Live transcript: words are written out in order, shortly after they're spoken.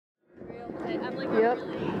Yep.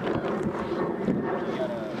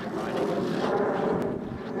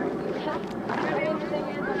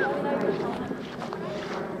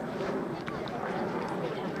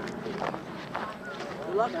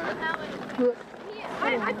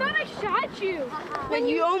 I thought I shot you. But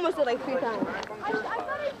you almost did like 3 times. I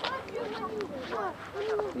thought I shot you.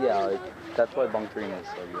 Yeah, like, that's why bunkering is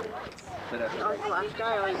so good. Last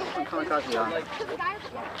guy, like, kamikaze on.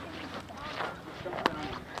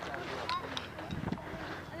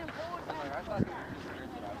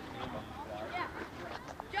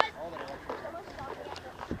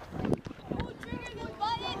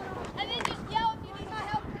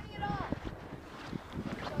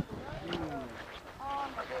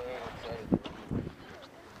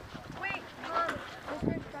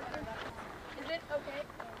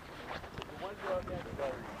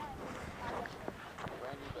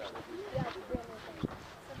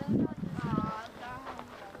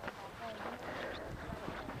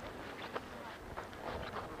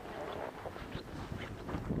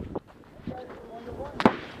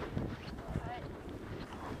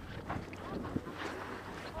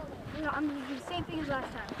 I'm gonna do the same thing as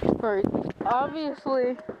last time. Right.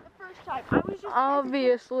 Obviously, The first time, I was just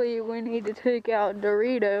obviously, we need to take out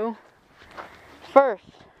Dorito first.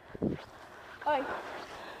 Oh,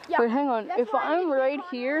 yeah. Wait, hang on. That's If why I I'm did right click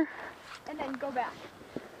on here, and then go back.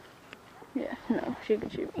 yeah, no, she can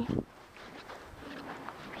shoot me.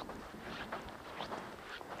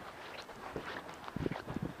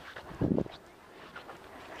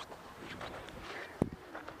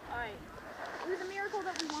 Alright. It was a miracle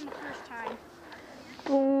that we won the first time.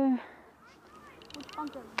 Boom. Which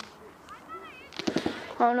bunker?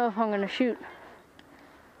 I don't know if I'm gonna shoot.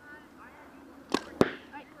 Did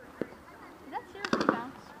that seriously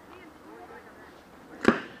bounce?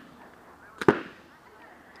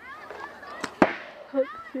 Let's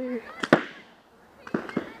see.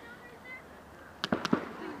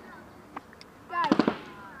 Guys,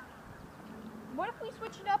 what if we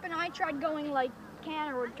switched it up and I tried going like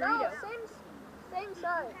can or Dorito? Same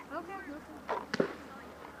side. Okay.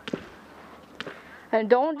 And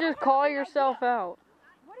don't just call yourself out.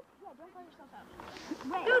 What if, yeah, don't call yourself out.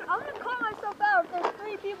 Dude, I'm gonna call myself out if there's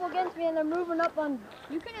 3 people against me and they're moving up on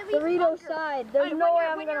You can at least Dorito's bunker. side. There's no way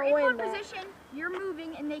I'm when gonna you're win in that. one position, you're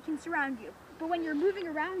moving and they can surround you. But when you're moving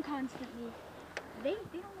around constantly, they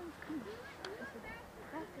don't know what's coming.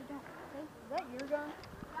 They don't. Is that your gun?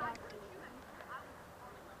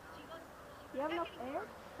 You have enough air?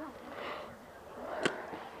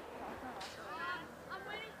 I'm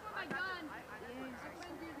waiting for my gun.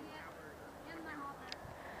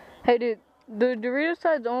 Hey, dude, the Dorito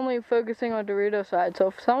side's only focusing on Dorito side. So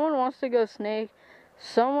if someone wants to go snake,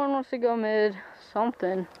 someone wants to go mid,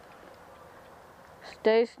 something.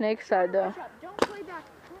 Stay snake side though. Don't play back.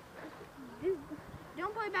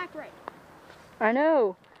 Don't play back right. I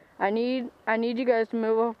know. I need you guys to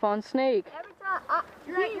move up on snake. Every time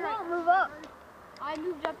You're right. won't move up. I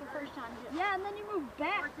moved up the first time. Yeah, and then you move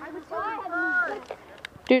back. I was I had to move back.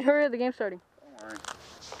 Dude, hurry up, the game's starting. Don't worry.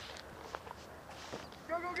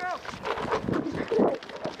 Go, go, go.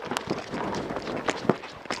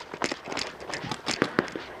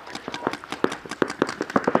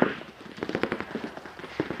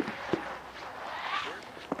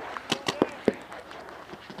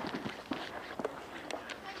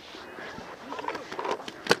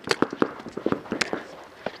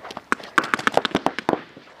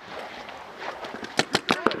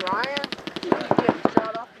 Ryan, you getting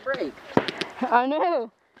shot off the break. I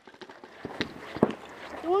know.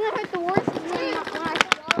 The one that hurt the worst is when I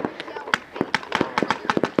saw him yell.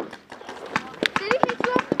 Did he hit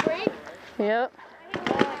you off the break? Yep.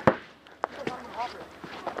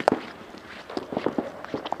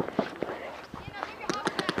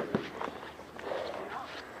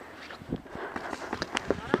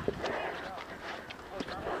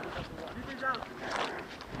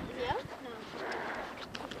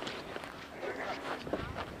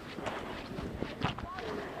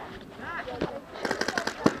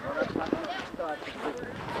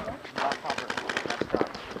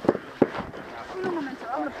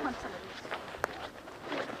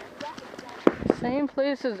 Same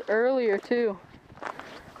place as earlier too.